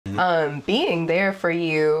Being there for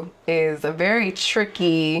you is a very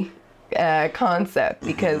tricky concept,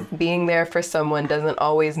 because being there for someone doesn't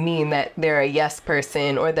always mean that they're a yes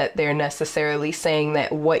person, or that they're necessarily saying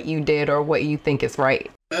that what you did or what you think is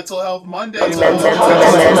right. Mental Health Monday.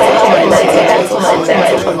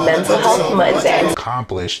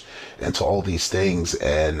 Accomplished into all these things,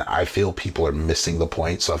 and I feel people are missing the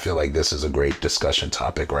point. So I feel like this is a great discussion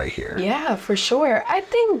topic right here. Yeah, for sure. I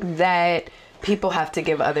think that people have to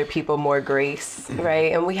give other people more grace,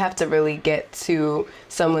 right? And we have to really get to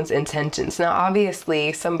someone's intentions. Now,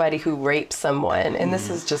 obviously, somebody who rapes someone, and this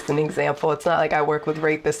is just an example. It's not like I work with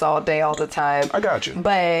rapists all day, all the time. I got you.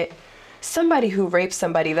 But somebody who rapes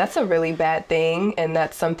somebody, that's a really bad thing, and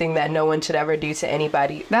that's something that no one should ever do to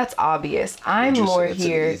anybody. That's obvious. I'm more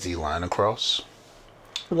here. It's an easy line across.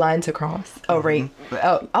 Line to cross. Oh, rape.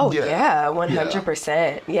 Oh, yeah,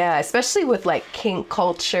 100%. Yeah, especially with like kink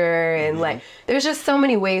culture and like, there's just so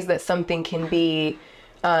many ways that something can be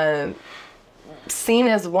seen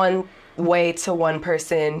as one way to one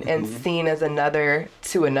person and seen as another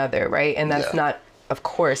to another, right? And that's not, of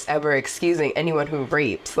course, ever excusing anyone who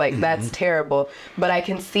rapes. Like, that's terrible. But I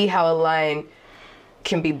can see how a line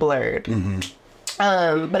can be blurred.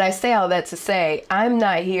 But I say all that to say, I'm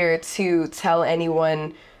not here to tell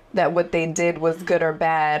anyone that what they did was good or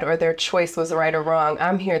bad, or their choice was right or wrong.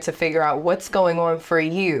 I'm here to figure out what's going on for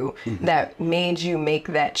you that made you make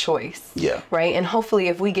that choice. Yeah. Right? And hopefully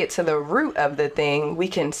if we get to the root of the thing, we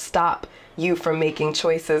can stop you from making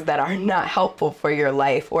choices that are not helpful for your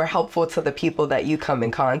life or helpful to the people that you come in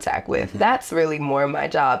contact with. That's really more my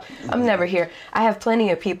job. I'm never here. I have plenty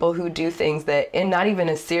of people who do things that, and not even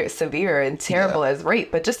as severe and terrible as rape,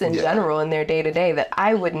 but just in general in their day-to-day that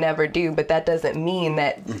I would never do, but that doesn't mean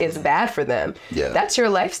that it's bad for them. That's your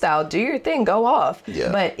lifestyle. Do your thing. Go off.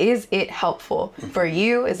 But is it helpful for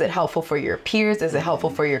you? Is it helpful for your peers? Is it helpful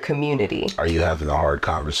for your community? Are you having a hard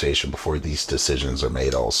conversation before these decisions are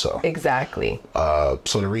made also? Exactly.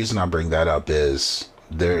 So the reason I bring that up is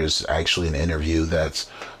there's actually an interview that's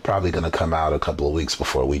probably going to come out a couple of weeks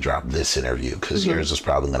before we drop this interview, because yours is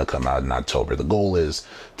probably going to come out in October. The goal is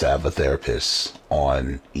to have a therapist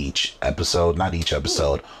on each episode, not each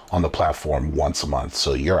episode, on the platform once a month.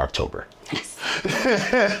 So you're October.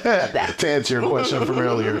 To answer your question from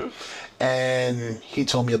earlier. And he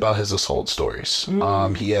told me about his assault stories.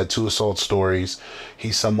 He had 2 assault stories.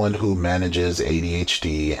 He's someone who manages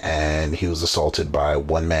ADHD, and he was assaulted by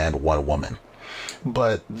one man, one woman.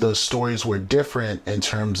 But the stories were different in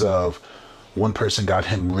terms of one person got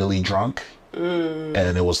him really drunk,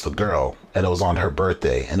 and it was the girl, and it was on her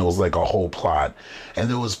birthday, and it was like a whole plot.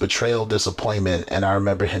 And there was betrayal, disappointment, and I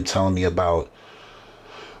remember him telling me about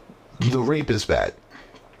the rape is bad.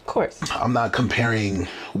 Of course. I'm not comparing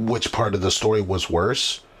which part of the story was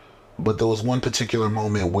worse, but there was one particular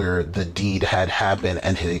moment where the deed had happened,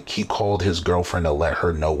 and he called his girlfriend to let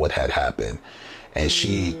her know what had happened. And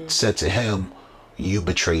she said to him, "You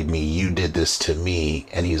betrayed me. You did this to me."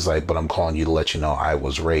 And he's like, "But I'm calling you to let you know I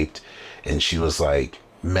was raped." And she was like,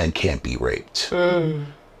 "Men can't be raped."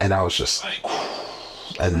 And I was just like,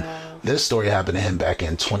 and this story happened to him back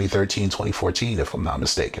in 2013, 2014, if I'm not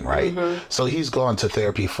mistaken, right? So he's gone to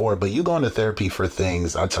therapy for it, but you go into therapy for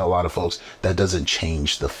things, I tell a lot of folks, that doesn't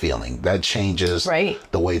change the feeling. That changes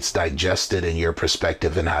the way it's digested and your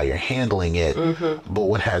perspective and how you're handling it. But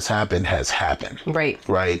what has happened has happened.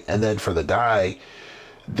 Right? And then for the guy,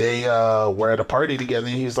 they were at a party together,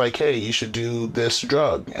 and he's like, "Hey, you should do this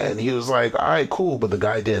drug." And he was like, "All right, cool." But the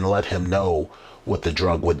guy didn't let him know what the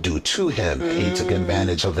drug would do to him. He took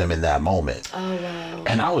advantage of him in that moment. Oh, wow.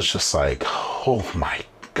 And I was just like, oh my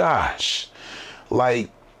gosh. Like,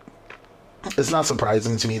 it's not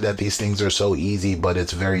surprising to me that these things are so easy, but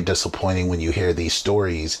it's very disappointing when you hear these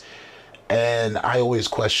stories. And I always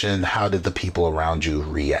question, how did the people around you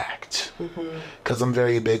react? Because I'm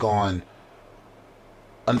very big on,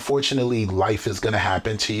 unfortunately, life is going to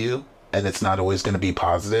happen to you, and it's not always going to be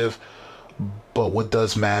positive. But what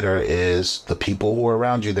does matter is the people who are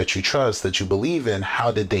around you that you trust, that you believe in, how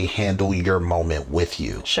did they handle your moment with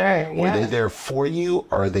you? Were they there for you,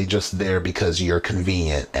 or are they just there because you're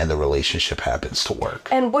convenient and the relationship happens to work?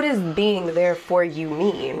 And what does being there for you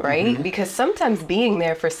mean, right? Because sometimes being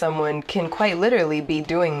there for someone can quite literally be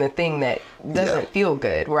doing the thing that doesn't feel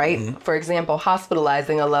good, right? For example,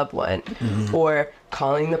 hospitalizing a loved one, or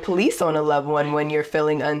calling the police on a loved one when you're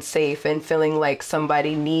feeling unsafe and feeling like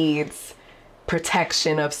somebody needs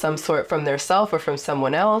protection of some sort from their self or from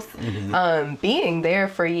someone else. Being there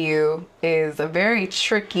for you is a very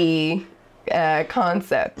tricky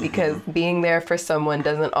concept, because being there for someone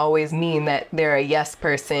doesn't always mean that they're a yes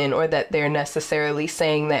person or that they're necessarily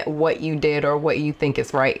saying that what you did or what you think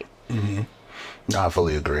is right. No, I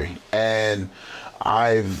fully agree. And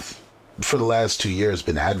I've, for the last 2 years,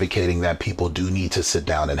 been advocating that people do need to sit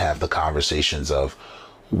down and have the conversations of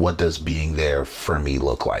what does being there for me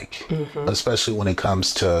look like, especially when it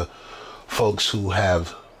comes to folks who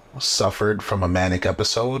have suffered from a manic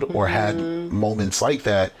episode or had moments like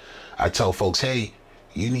that. I tell folks, hey,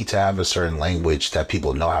 you need to have a certain language that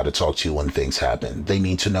people know how to talk to you when things happen. They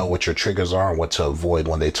need to know what your triggers are and what to avoid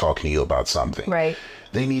when they're talking to you about something. Right.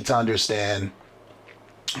 They need to understand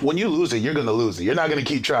when you lose it, you're going to lose it. You're not going to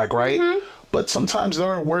keep track, right? But sometimes there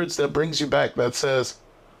are words that brings you back that says,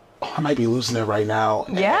 oh, I might be losing it right now.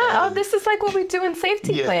 Yeah. Oh, this is like what we do in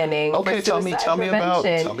safety planning. Okay, tell me about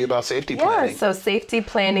safety planning. Yeah, so safety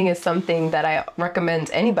planning is something that I recommend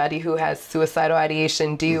anybody who has suicidal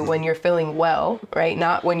ideation do when you're feeling well, right?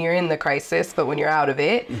 Not when you're in the crisis, but when you're out of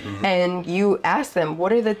it. And you ask them,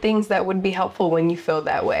 what are the things that would be helpful when you feel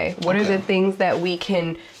that way? What are the things that we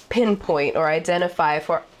can pinpoint or identify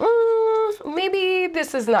for, maybe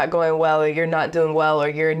this is not going well, or you're not doing well, or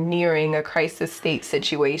you're nearing a crisis state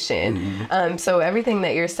situation. So everything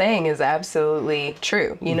that you're saying is absolutely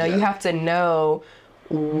true. You know, you have to know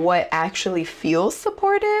what actually feels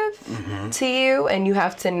supportive to you, and you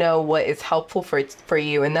have to know what is helpful for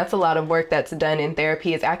you. And that's a lot of work that's done in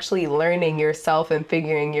therapy, is actually learning yourself and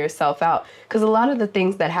figuring yourself out. Because a lot of the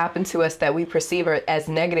things that happen to us that we perceive as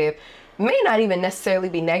negative may not even necessarily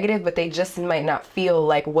be negative, but they just might not feel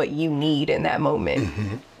like what you need in that moment.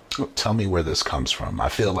 Tell me where this comes from. I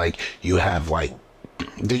feel like you have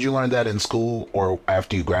did you learn that in school, or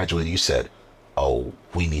after you graduated, you said, oh,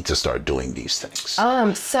 we need to start doing these things?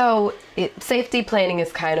 So safety planning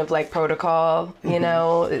is kind of like protocol, you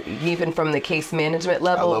know, even from the case management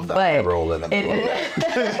level. I love that role in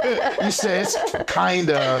it. You say it's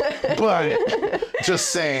kinda, but just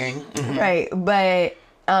saying. Right, but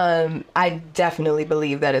I definitely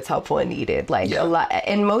believe that it's helpful and needed. A lot,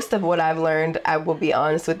 and most of what I've learned, I will be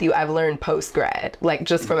honest with you, I've learned post-grad,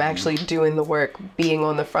 just from actually doing the work, being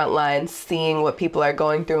on the front line, seeing what people are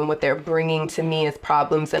going through and what they're bringing to me as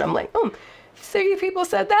problems. And I'm like, so people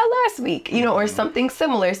said that last week, you know, or something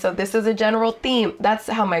similar. So this is a general theme. That's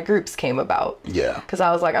how my groups came about. Yeah. Because I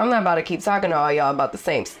was like, I'm not about to keep talking to all y'all about the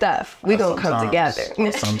same stuff. We're going to come together.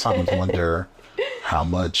 Sometimes wonder how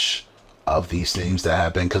much of these things that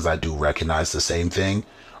happen, because I do recognize the same thing,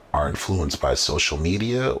 are influenced by social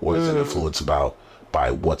media, or is it influenced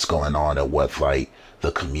by what's going on and what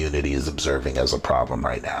the community is observing as a problem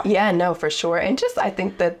right now? Yeah, no, for sure. And just, I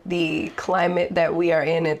think that the climate that we are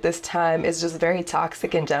in at this time is just very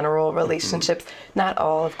toxic in general. Relationships, not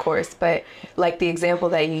all, of course, but like the example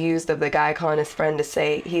that you used of the guy calling his friend to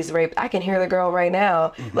say he's raped. I can hear the girl right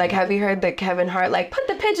now. Have you heard that Kevin Hart, put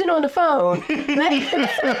the pigeon on the phone?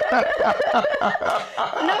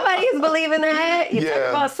 Nobody's believing that. You talk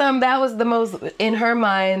about that was the most, in her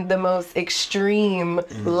mind, the most extreme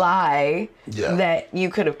lie that you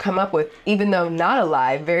could have come up with, even though not a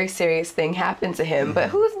lie, very serious thing happened to him. But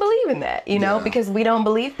who's believing that, you know? Because we don't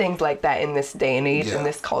believe things like that in this day and age, in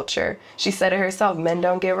this culture. She said it herself, men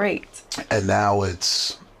don't get raped. And now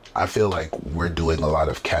I feel like we're doing a lot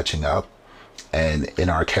of catching up. And in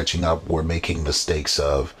our catching up, we're making mistakes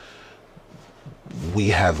of, we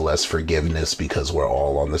have less forgiveness because we're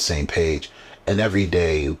all on the same page. And every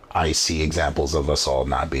day I see examples of us all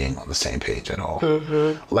not being on the same page at all.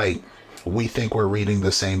 We think we're reading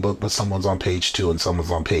the same book, but someone's on page 2 and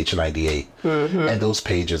someone's on page 98. And those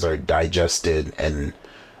pages are digested and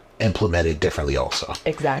implemented differently also.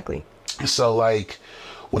 Exactly. So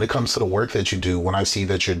when it comes to the work that you do, when I see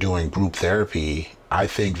that you're doing group therapy, I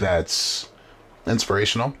think that's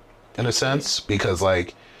inspirational in a sense, because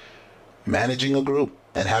managing a group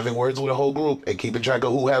and having words with a whole group and keeping track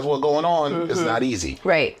of who has what going on is not easy.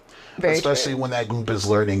 Right. Very Especially true. when that group is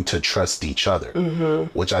learning to trust each other,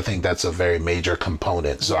 which I think that's a very major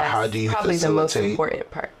component. So how do you probably facilitate? The most important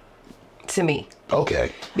part to me.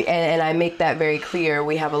 Okay. And I make that very clear.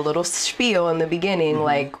 We have a little spiel in the beginning,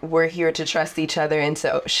 we're here to trust each other and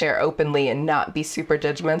to share openly and not be super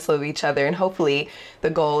judgmental of each other. And hopefully the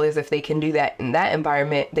goal is, if they can do that in that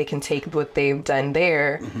environment, they can take what they've done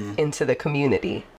there into the community.